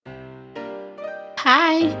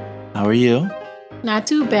Hi, How are you? not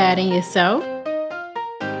too bad, and yourself?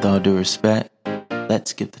 With all due respect,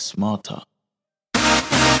 let's get the small talk.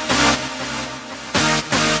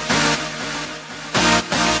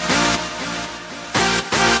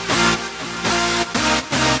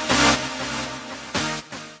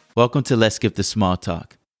 Welcome to Let's Skip the Small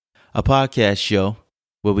Talk, a podcast show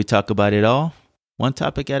where we talk about it all, one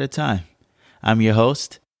topic at a time. I'm your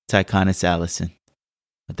host, Tyconis Allison.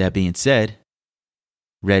 With that being said,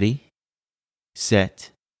 ready,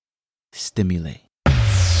 set, stimulate.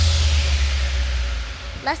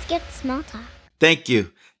 Let's get small talk. Thank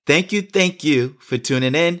you for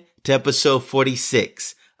tuning in to episode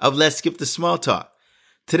 46 of Let's Skip the Small Talk.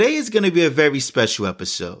 Today is going to be a very special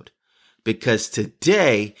episode because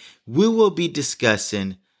today we will be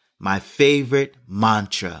discussing my favorite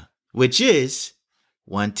mantra, which is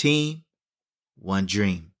one team, one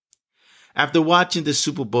dream. After watching the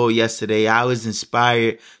Super Bowl yesterday, I was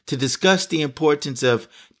inspired to discuss the importance of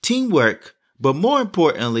teamwork, but more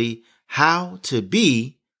importantly, how to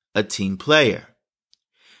be a team player.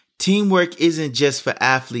 Teamwork isn't just for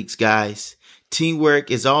athletes, guys. Teamwork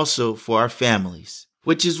is also for our families,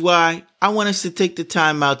 which is why I want us to take the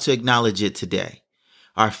time out to acknowledge it today.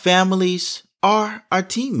 Our families are our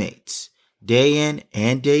teammates, day in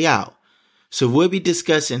and day out. So we'll be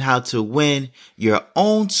discussing how to win your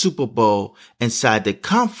own Super Bowl inside the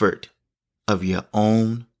comfort of your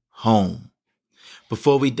own home.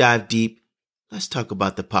 Before we dive deep, let's talk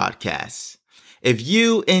about the podcast. If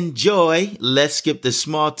you enjoy Let's Skip the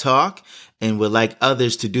Small Talk and would like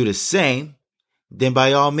others to do the same, then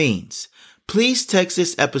by all means, please text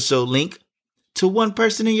this episode link to one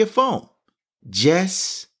person in your phone.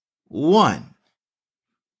 Just one.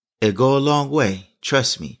 It'll go a long way.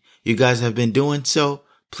 Trust me. You guys have been doing so.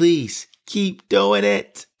 Please keep doing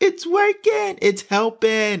it. It's working. It's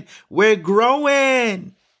helping. We're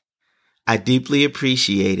growing. I deeply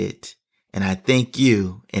appreciate it. And I thank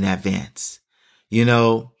you in advance. You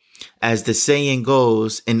know, as the saying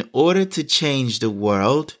goes, in order to change the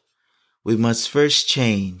world, we must first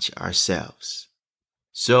change ourselves.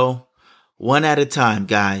 So, one at a time,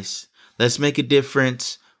 guys. Let's make a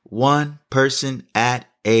difference, one person at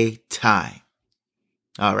a time.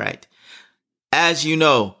 All right. As you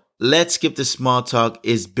know, Let's Skip the Small Talk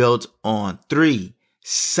is built on 3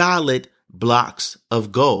 solid blocks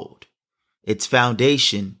of gold. Its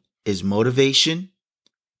foundation is motivation,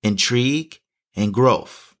 intrigue, and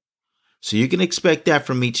growth. So you can expect that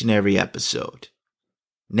from each and every episode.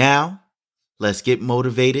 Now, let's get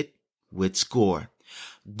motivated with SCORE.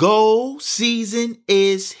 Goal season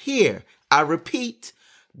is here. I repeat,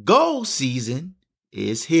 goal season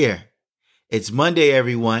is here. It's Monday,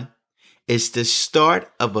 everyone. It's the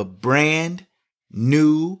start of a brand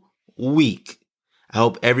new week. I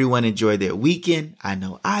hope everyone enjoyed their weekend. I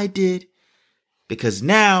know I did. Because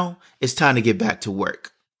now it's time to get back to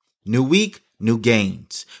work. New week, new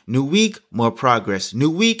gains. New week, more progress.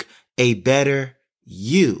 New week, a better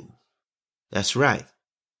you. That's right.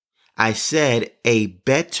 I said a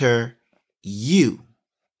better you.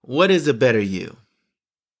 What is a better you?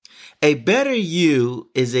 A better you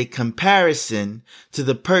is a comparison to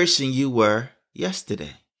the person you were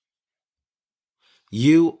yesterday.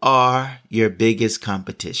 You are your biggest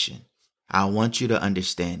competition. I want you to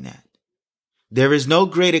understand that. There is no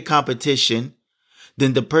greater competition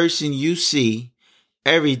than the person you see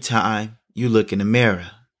every time you look in the mirror.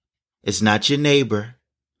 It's not your neighbor.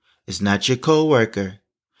 It's not your coworker.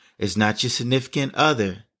 It's not your significant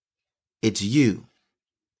other. It's you.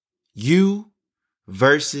 You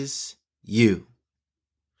versus you.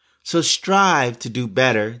 So strive to do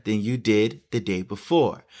better than you did the day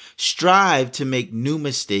before. Strive to make new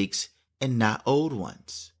mistakes and not old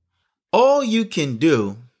ones. All you can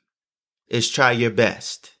do is try your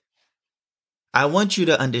best. I want you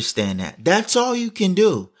to understand that. That's all you can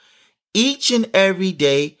do. Each and every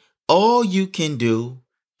day, all you can do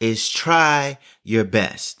is try your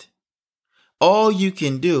best. All you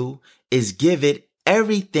can do is give it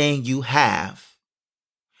everything you have.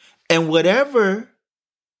 And whatever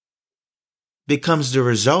becomes the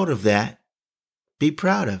result of that, be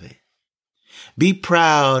proud of it. Be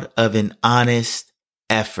proud of an honest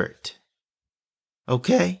effort.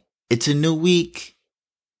 Okay? It's a new week.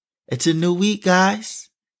 It's a new week, guys.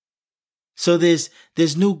 So there's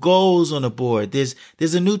new goals on the board. There's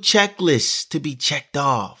a new checklist to be checked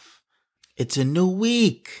off. It's a new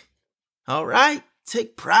week. All right?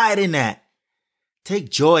 Take pride in that. Take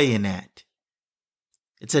joy in that.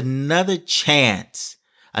 It's another chance,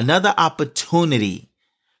 another opportunity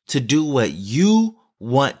to do what you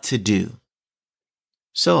want to do.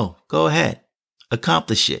 So go ahead,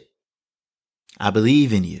 accomplish it. I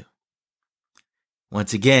believe in you.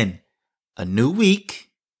 Once again, a new week,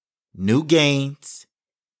 new gains,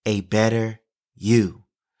 a better you.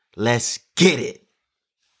 Let's get it.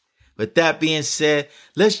 With that being said,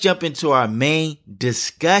 let's jump into our main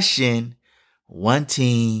discussion. One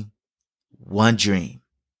team, one dream.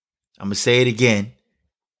 I'm going to say it again.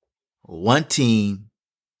 One team,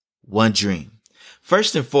 one dream.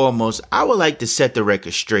 First and foremost, I would like to set the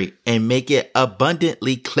record straight and make it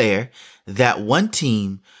abundantly clear that one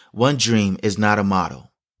team, one dream is not a motto.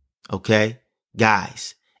 Okay?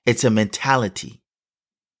 Guys, it's a mentality.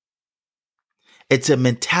 It's a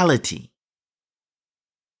mentality.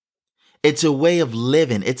 It's a way of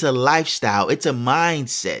living. It's a lifestyle. It's a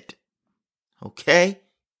mindset. Okay?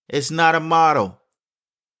 It's not a motto.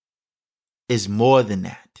 It's more than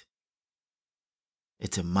that.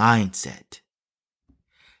 It's a mindset.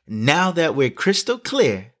 Now that we're crystal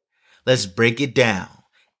clear, let's break it down.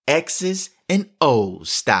 X's and O's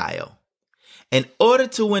style. In order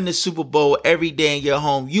to win the Super Bowl every day in your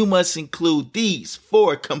home, you must include these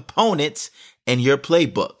 4 components in your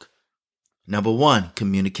playbook. Number 1,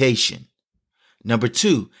 communication. Number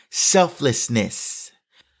 2, selflessness.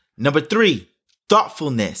 Number 3,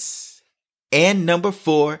 thoughtfulness. And number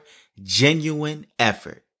 4, genuine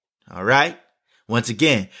effort. All right? Once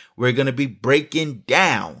again, we're going to be breaking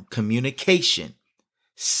down communication,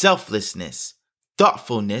 selflessness,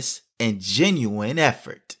 thoughtfulness, and genuine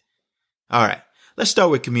effort. All right, let's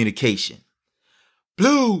start with communication.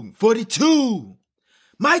 Blue 42.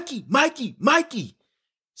 Mikey.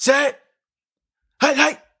 Set.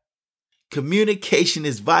 Hey. Communication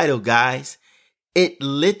is vital, guys. It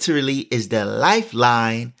literally is the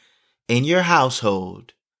lifeline in your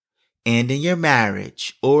household and in your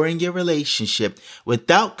marriage or in your relationship.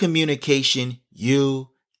 Without communication, you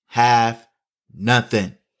have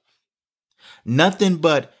nothing. Nothing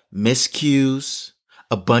but miscues,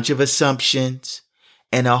 a bunch of assumptions,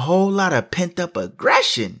 and a whole lot of pent-up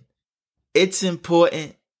aggression. It's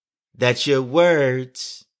important that your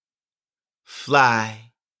words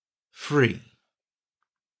fly free.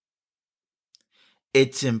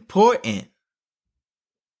 It's important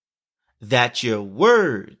that your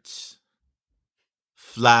words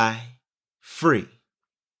fly free.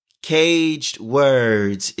 Caged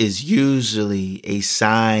words is usually a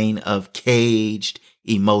sign of caged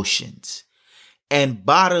emotions. And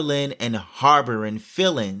bottling and harboring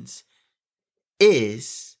feelings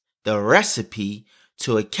is the recipe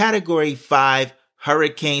to a Category 5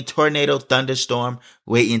 hurricane, tornado, thunderstorm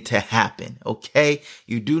waiting to happen. Okay?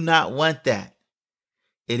 You do not want that.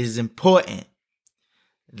 It is important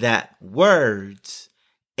that words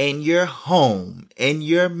in your home, in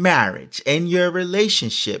your marriage, in your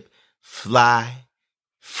relationship fly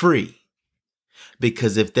free.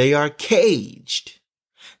 Because if they are caged,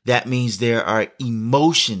 that means there are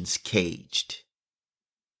emotions caged.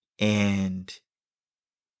 And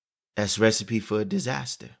that's recipe for a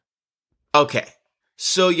disaster. Okay,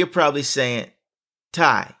 so you're probably saying,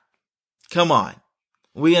 Ty, come on.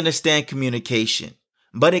 We understand communication,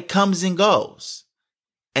 but it comes and goes.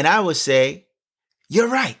 And I would say, you're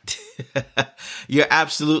right. You're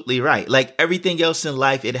absolutely right. Like everything else in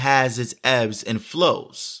life, it has its ebbs and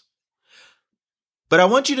flows. But I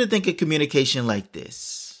want you to think of communication like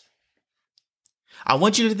this. I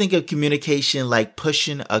want you to think of communication like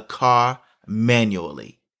pushing a car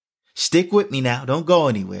manually. Stick with me now. Don't go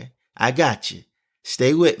anywhere. I got you.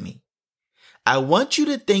 Stay with me. I want you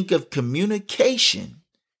to think of communication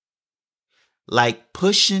like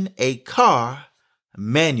pushing a car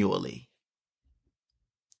manually.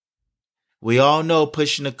 We all know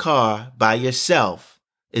pushing a car by yourself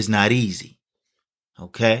is not easy.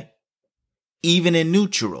 Okay? Even in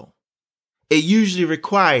neutral, it usually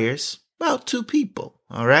requires about 2 people.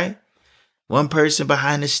 All right? One person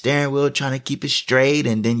behind the steering wheel trying to keep it straight,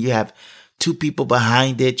 and then you have 2 people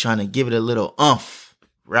behind it trying to give it a little oomph,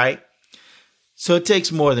 right? So it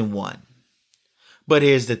takes more than one. But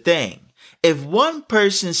here's the thing. If one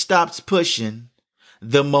person stops pushing,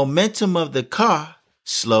 the momentum of the car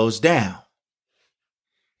slows down.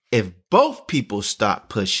 If both people stop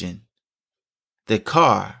pushing, the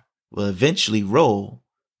car will eventually roll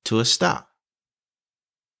to a stop.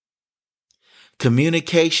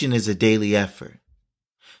 Communication is a daily effort.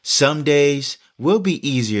 Some days will be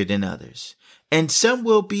easier than others, and some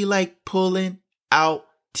will be like pulling out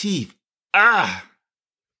teeth. But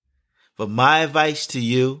my advice to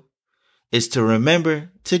you is to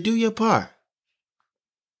remember to do your part.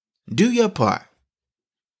 Do your part.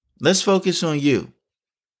 Let's focus on you.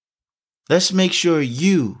 Let's make sure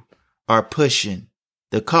you are pushing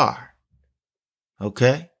the car.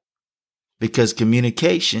 Okay? Because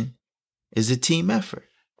communication is a team effort.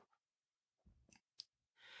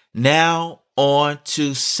 Now on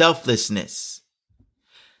to selflessness.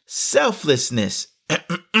 Selflessness.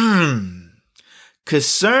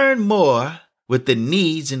 Concern more with the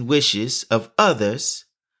needs and wishes of others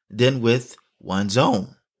than with one's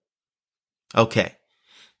own. Okay,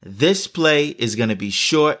 this play is going to be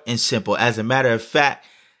short and simple. As a matter of fact,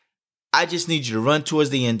 I just need you to run towards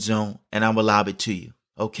the end zone and I'm going to lob it to you.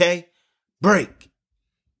 Okay? Break.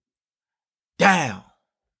 Down.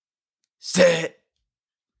 Set.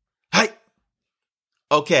 Hike.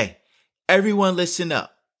 Okay, everyone listen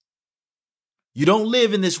up. You don't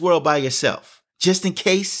live in this world by yourself. Just in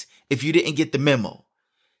case if you didn't get the memo.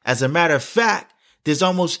 As a matter of fact, there's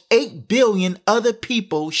almost 8 billion other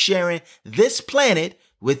people sharing this planet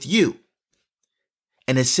with you.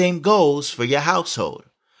 And the same goes for your household.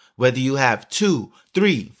 Whether you have 2,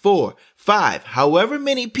 3, 4, 5, however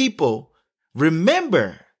many people,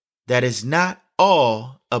 remember that it's not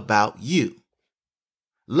all about you.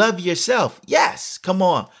 Love yourself. Yes, come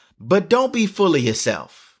on. But don't be full of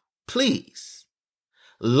yourself. Please.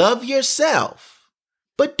 Love yourself,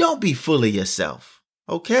 but don't be full of yourself.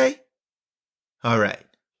 Okay? All right.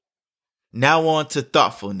 Now on to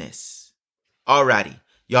thoughtfulness. Alrighty.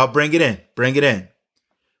 Y'all bring it in. Bring it in.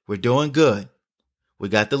 We're doing good. We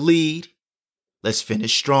got the lead. Let's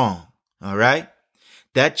finish strong. All right?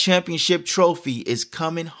 That championship trophy is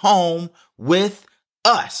coming home with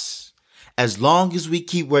us as long as we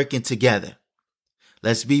keep working together.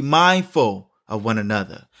 Let's be mindful of one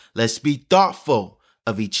another. Let's be thoughtful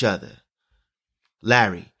of each other.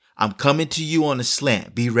 Larry, I'm coming to you on a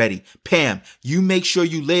slant. Be ready. Pam, you make sure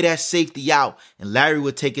you lay that safety out and Larry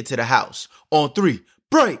will take it to the house. On 3,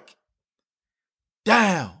 break.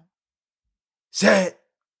 Down. Set.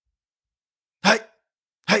 Hike.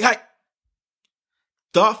 Hike. Hike.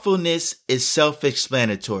 Thoughtfulness is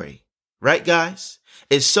self-explanatory. Right, guys?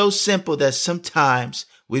 It's so simple that sometimes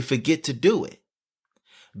we forget to do it.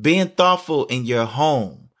 Being thoughtful in your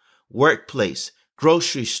home, workplace,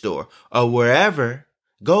 grocery store, or wherever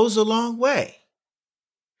goes a long way.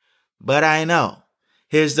 But I know,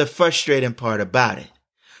 here's the frustrating part about it.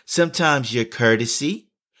 Sometimes your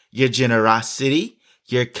courtesy, your generosity,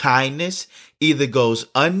 your kindness either goes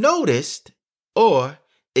unnoticed or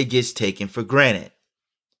it gets taken for granted.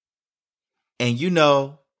 And you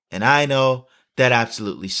know, and I know, that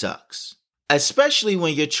absolutely sucks. Especially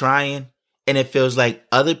when you're trying and it feels like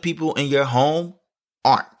other people in your home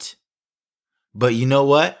aren't. But you know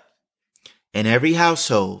what? In every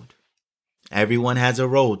household, everyone has a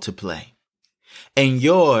role to play. And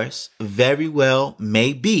yours very well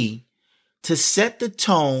may be to set the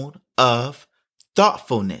tone of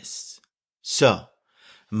thoughtfulness. So,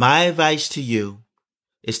 my advice to you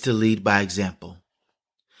is to lead by example.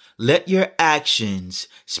 Let your actions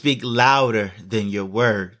speak louder than your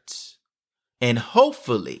words. And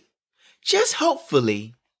hopefully, just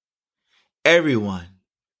hopefully, everyone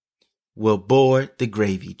will board the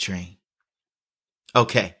gravy train.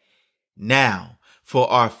 Okay, now for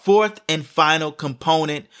our fourth and final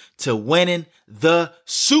component to winning the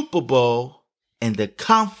Super Bowl in the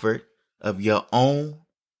comfort of your own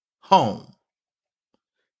home.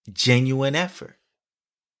 Genuine effort.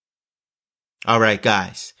 All right,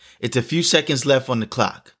 guys, it's a few seconds left on the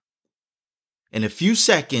clock. In a few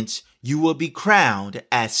seconds, you will be crowned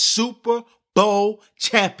as Super Bowl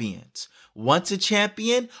champions. Once a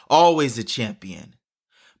champion, always a champion.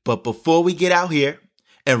 But before we get out here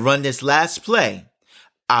and run this last play,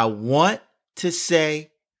 I want to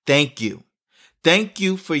say thank you. Thank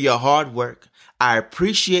you for your hard work. I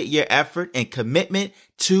appreciate your effort and commitment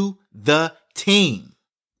to the team.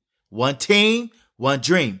 One team, one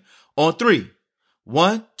dream. On 3.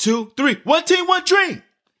 1, 2, 3. One team, one dream.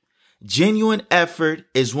 Genuine effort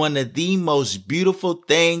is one of the most beautiful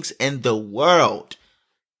things in the world.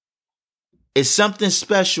 It's something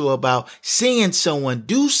special about seeing someone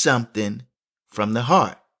do something from the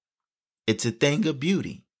heart. It's a thing of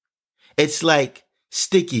beauty. It's like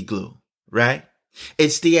sticky glue, right?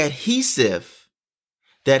 It's the adhesive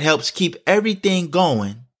that helps keep everything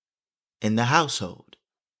going in the household.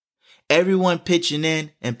 Everyone pitching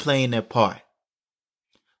in and playing their part.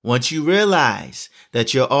 Once you realize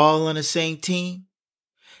that you're all on the same team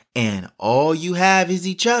and all you have is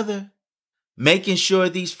each other, making sure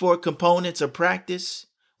these 4 components are practiced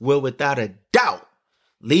will without a doubt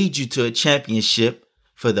lead you to a championship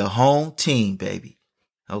for the home team, baby.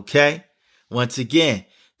 Okay? Once again,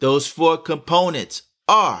 those 4 components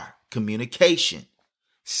are communication,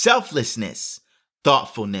 selflessness,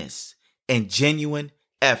 thoughtfulness, and genuine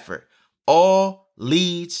effort. All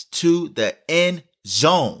leads to the end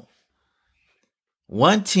zone.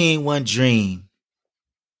 One team, one dream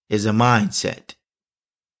is a mindset.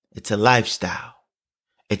 It's a lifestyle.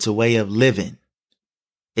 It's a way of living.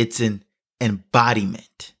 It's an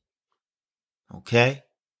embodiment. Okay?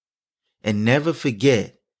 And never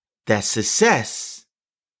forget that success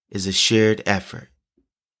is a shared effort.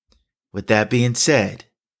 With that being said,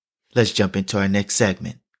 let's jump into our next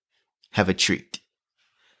segment. Have a treat.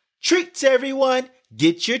 Treats, everyone.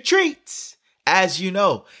 Get your treats. As you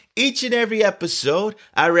know, each and every episode,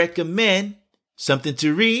 I recommend something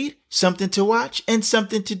to read, something to watch, and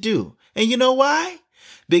something to do. And you know why?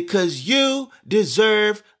 Because you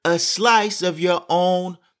deserve a slice of your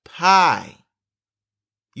own pie.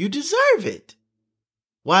 You deserve it.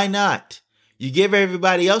 Why not? You give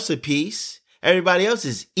everybody else a piece. Everybody else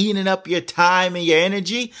is eating up your time and your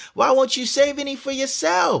energy. Why won't you save any for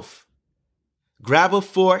yourself? Grab a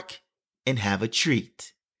fork and have a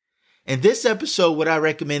treat. In this episode, what I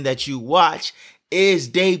recommend that you watch is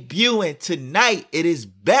debuting tonight. It is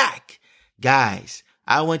back. Guys,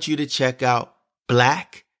 I want you to check out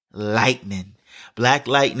Black Lightning. Black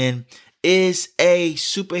Lightning is a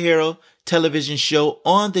superhero television show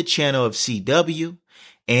on the channel of CW,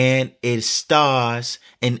 and it stars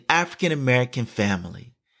an African-American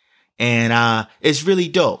family. And it's really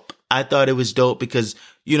dope. I thought it was dope because,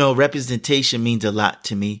 representation means a lot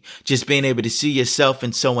to me. Just being able to see yourself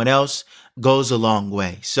in someone else goes a long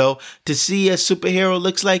way. So to see a superhero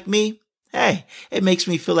looks like me, hey, it makes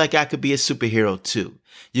me feel like I could be a superhero too.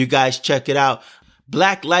 You guys check it out.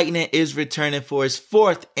 Black Lightning is returning for its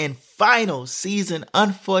fourth and final season,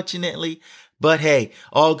 unfortunately. But hey,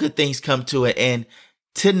 all good things come to an end.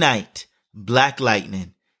 Tonight, Black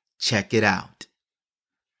Lightning. Check it out.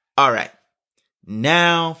 All right.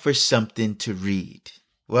 Now for something to read.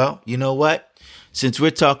 Well, you know what? Since we're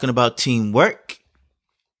talking about teamwork,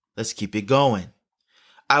 let's keep it going.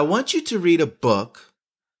 I want you to read a book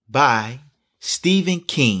by Stephen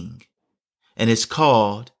King, and it's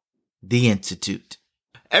called The Institute.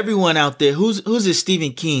 Everyone out there, who's a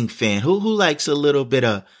Stephen King fan? Who likes a little bit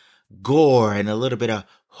of gore and a little bit of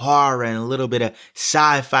horror and a little bit of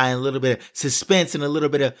sci-fi and a little bit of suspense and a little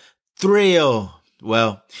bit of thrill?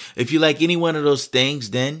 Well, if you like any one of those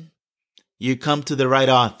things, then you come to the right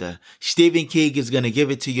author. Stephen King is going to give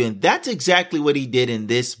it to you. And that's exactly what he did in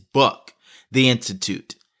this book, The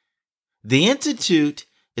Institute. The Institute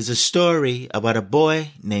is a story about a boy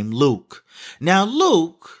named Luke. Now,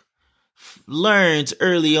 Luke learns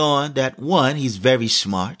early on that, one, he's very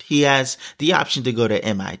smart. He has the option to go to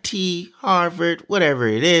MIT, Harvard, whatever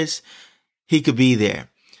it is. He could be there.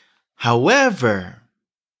 However,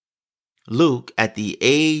 Luke, at the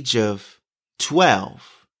age of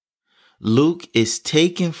 12, Luke is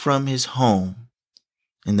taken from his home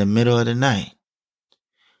in the middle of the night.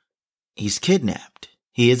 He's kidnapped.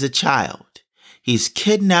 He is a child. He's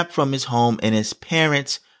kidnapped from his home and his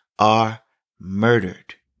parents are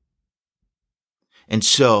murdered. And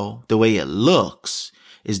so the way it looks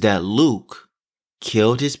is that Luke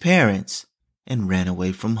killed his parents and ran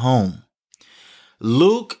away from home.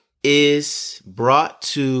 Luke is brought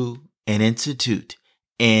to an institute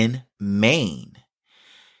in Maine.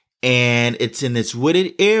 And it's in this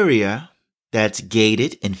wooded area that's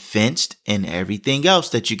gated and fenced and everything else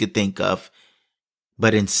that you could think of.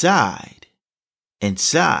 But inside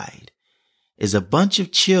is a bunch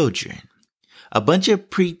of children, a bunch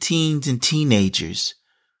of preteens and teenagers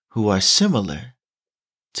who are similar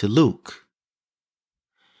to Luke.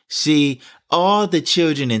 See, all the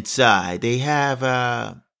children inside, they have,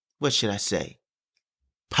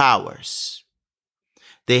 powers.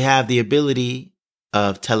 They have the ability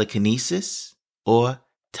of telekinesis or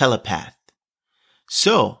telepath.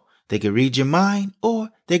 So they can read your mind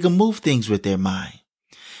or they can move things with their mind.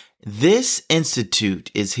 This institute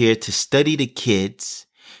is here to study the kids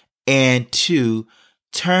and to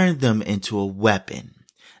turn them into a weapon.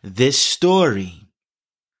 This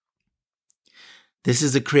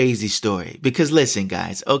is a crazy story because listen,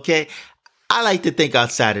 guys, okay? I like to think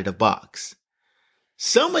outside of the box.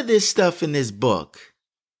 Some of this stuff in this book,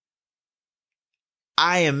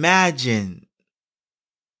 I imagine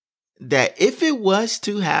that if it was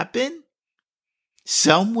to happen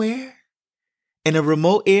somewhere in a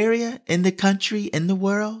remote area in the country, in the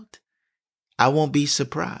world, I won't be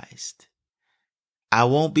surprised. I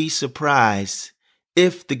won't be surprised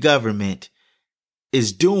if the government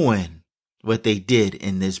is doing what they did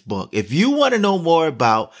in this book. If you want to know more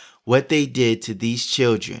about what they did to these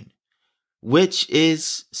children, which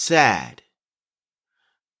is sad,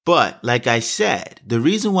 but like I said, the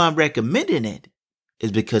reason why I'm recommending it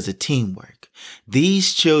is because of teamwork.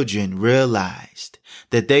 These children realized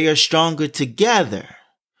that they are stronger together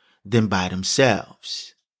than by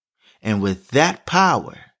themselves. And with that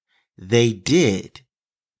power, they did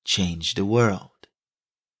change the world.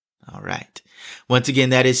 All right. Once again,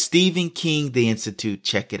 that is Stephen King, The Institute.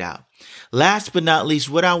 Check it out. Last but not least,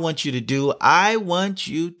 what I want you to do, I want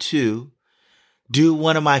you to do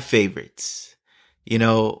one of my favorites. You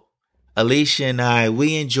know, Alicia and I,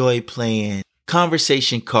 we enjoy playing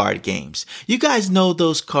conversation card games. You guys know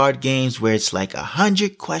those card games where it's like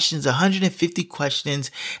 100 questions, 150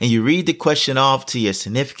 questions, and you read the question off to your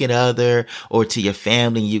significant other or to your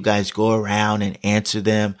family, and you guys go around and answer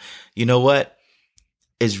them. You know what?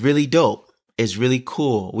 It's really dope. It's really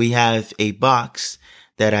cool. We have a box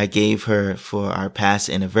that I gave her for our past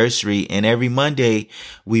anniversary, and every Monday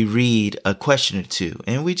we read a question or two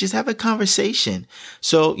and we just have a conversation.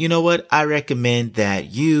 So you know what? I recommend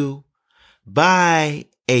that you buy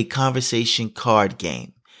a conversation card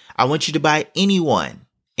game. I want you to buy anyone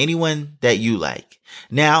that you like.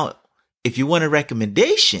 Now, if you want a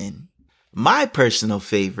recommendation, my personal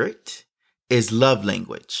favorite is Love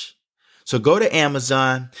Language. So go to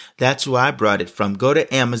Amazon. That's where I brought it from. Go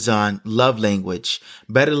to Amazon, Love Language,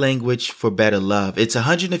 Better Language for Better Love. It's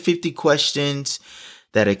 150 questions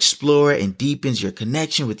that explore and deepens your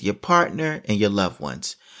connection with your partner and your loved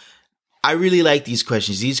ones. I really like these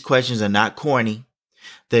questions. These questions are not corny.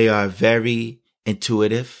 They are very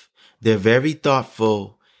intuitive. They're very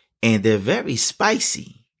thoughtful, and they're very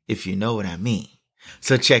spicy, if you know what I mean.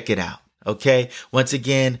 So check it out. Okay. Once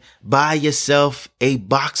again, buy yourself a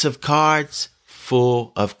box of cards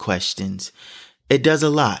full of questions. It does a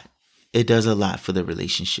lot. It does a lot for the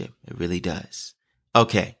relationship. It really does.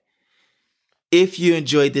 Okay. If you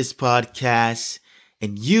enjoyed this podcast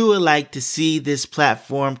and you would like to see this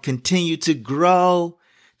platform continue to grow,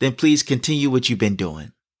 then please continue what you've been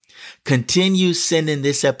doing. Continue sending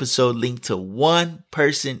this episode link to one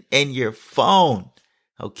person in your phone.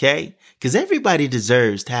 Okay? Because everybody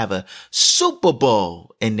deserves to have a Super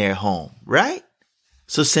Bowl in their home, right?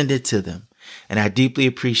 So send it to them. And I deeply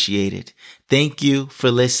appreciate it. Thank you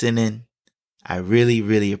for listening. I really,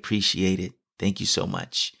 really appreciate it. Thank you so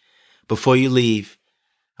much. Before you leave,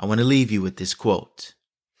 I want to leave you with this quote.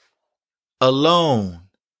 Alone,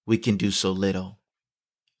 we can do so little.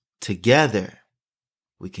 Together,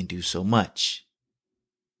 we can do so much.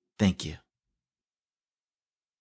 Thank you.